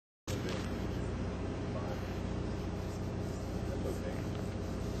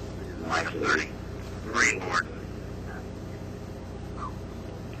minus 30. Green board.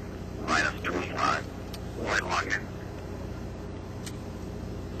 Minus 25. White lock-in.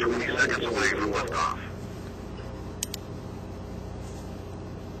 20 seconds away from liftoff.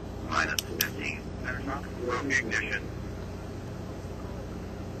 Minus 15. Rogue ignition.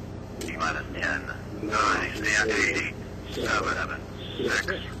 T-minus 10, 9, stay at 80, 7, 6,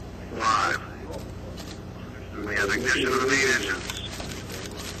 5. We have ignition of the main engines.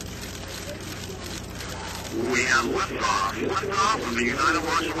 We have liftoff. Liftoff of the United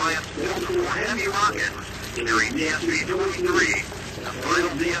Launch Alliance Delta IV Heavy rocket carrying DSP-23, the final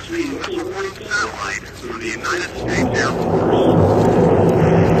DSP missile-warning satellite for the United States Air Force.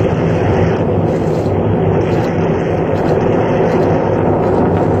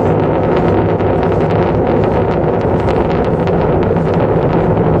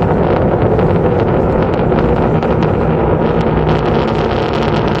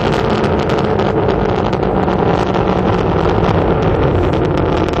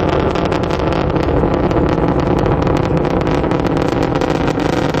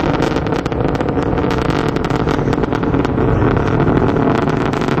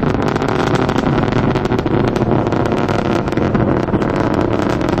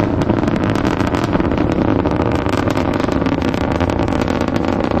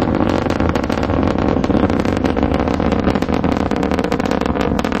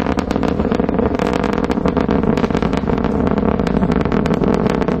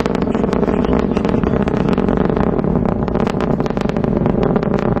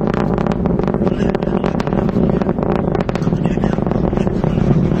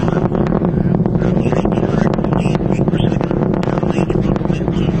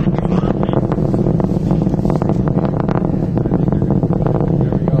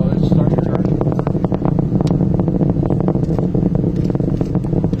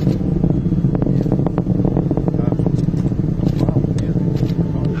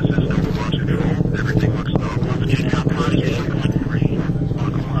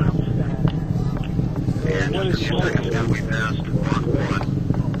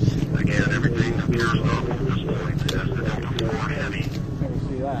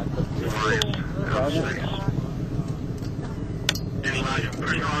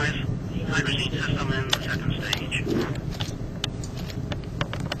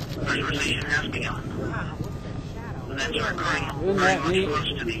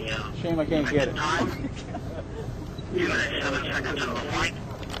 Shame I can't get it. 2 minutes, 7 seconds into the flight,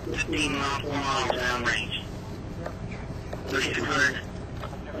 15 knots, 4 miles downrange.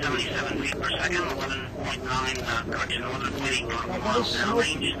 3,677 feet per second, 11.9, correction, 11.8 miles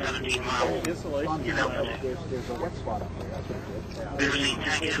downrange, 17 miles in altitude. There's a wet spot up there. That's what it is. Benzene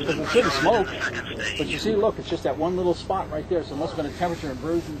tank has It been shouldn't smoke, pressurized in the second stage. but you see, look, it's just that one little spot right there. So it must have been a temperature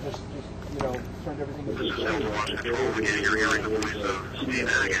inversion, just turned everything into This is Delta Launch Control. Again, you're hearing the voice of Steve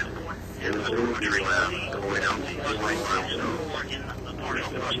Haggett in the telemetry lab going out the flight milestones in the partial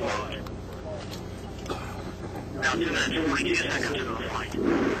thrust mode. Now 2 minutes, 42 seconds into the flight.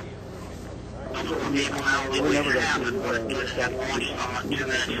 Delta IV vehicle now only weighs half of what it was at launch on 2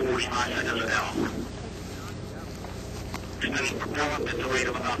 minutes, 45 seconds ago. Spinning propellant at the rate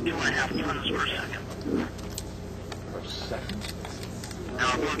of about 2.5 tons per second. Per second. Now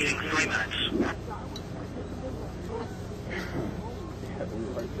approaching 3 minutes.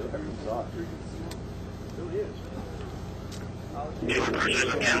 Fuel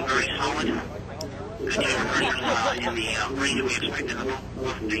pressures again very solid. The fuel pressures in the range we expected of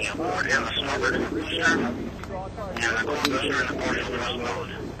both the forward and the starboard booster, and the core booster in the partial thrust mode.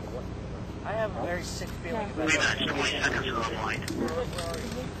 I have a very sick feeling 3 about it. minutes, 20 seconds into the flight.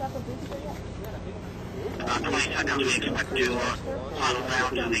 About 20 seconds we expect to throttle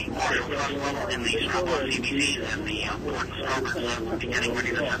down to the partial thrust level in the strap-on CBCs and the forward and starboard beginning ready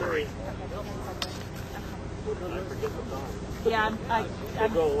to separate. Yeah, I'm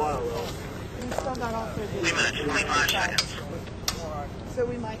Go a while though. we still got all 3 through minutes, 25 seconds. So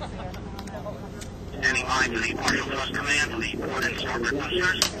we might see her. Standing by to the partial thrust command to the forward and starboard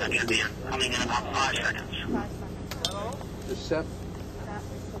boosters. That should be coming in about 5 seconds. 5 seconds. The SEP. That's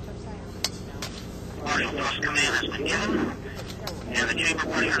what they're saying. Partial thrust command has been given, and the chamber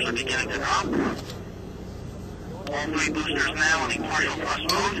pressures are beginning to drop. All 3 boosters now in the partial thrust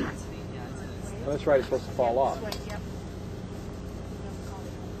mode. Oh, that's right, it's supposed to fall off. Wait, yep.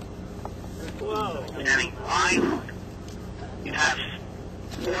 Whoa. Standing by. You have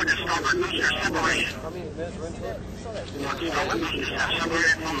forward and starboard booster separation. Forward and starboard boosters have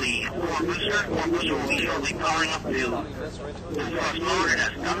separated from the forward booster. Forward booster will be shortly powering up to the thrust mode. It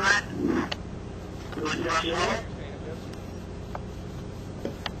has done that. Good thrust level.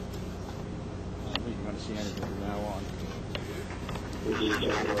 Now on. This is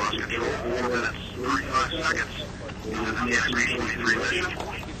Delta Bus Control, 4 minutes, 35 seconds. This is the DSP-23 mission.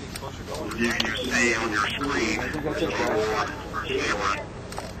 You can see on your screen, and just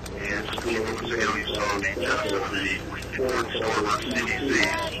a few moments ago you saw the test of the Ford Starbucks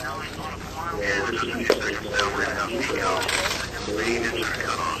CDCs. And just a few seconds now we're going to have MECO, main engine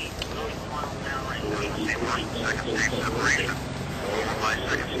cutoff. Emergency first and second stage separation, followed by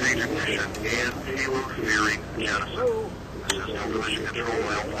second stage ignition and payload fairing jettison. This is Delta Mission Control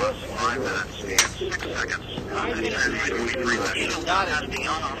now plus 5 minutes and 6 seconds. The DSP-23 mission has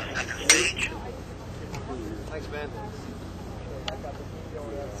begun on the second stage. Thanks, Ben.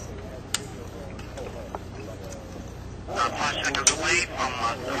 5 seconds away from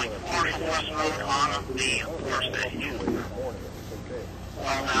going partial force mode on the first stage.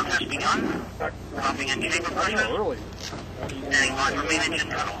 All down has begun. Dropping in chamber pressure. Standing by for main engine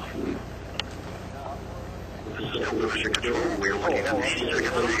cutoff. This is Delta Mission Control. We're looking at the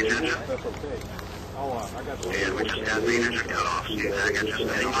second stage engine. And we just had main engine cutoff. See that engine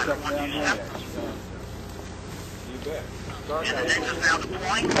standing by for 1 step. And the engine's now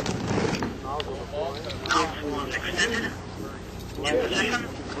deploying. Nozzle is extended. In position.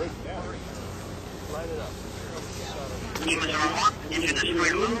 Humans are unlocked. Engine is free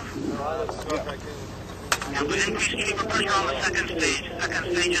to move. And with increased chamber pressure on the second stage. Second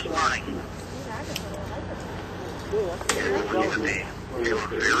stage is burning. And we're looking at the payload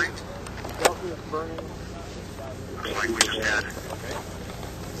fairing. Looks like we just had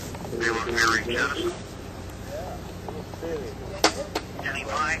payload fairing jettison. Standing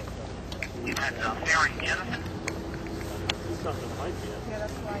by. You've had fairing jettison. Yeah,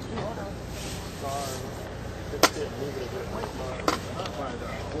 that's right. Not by the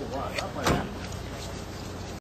whole lot. Not by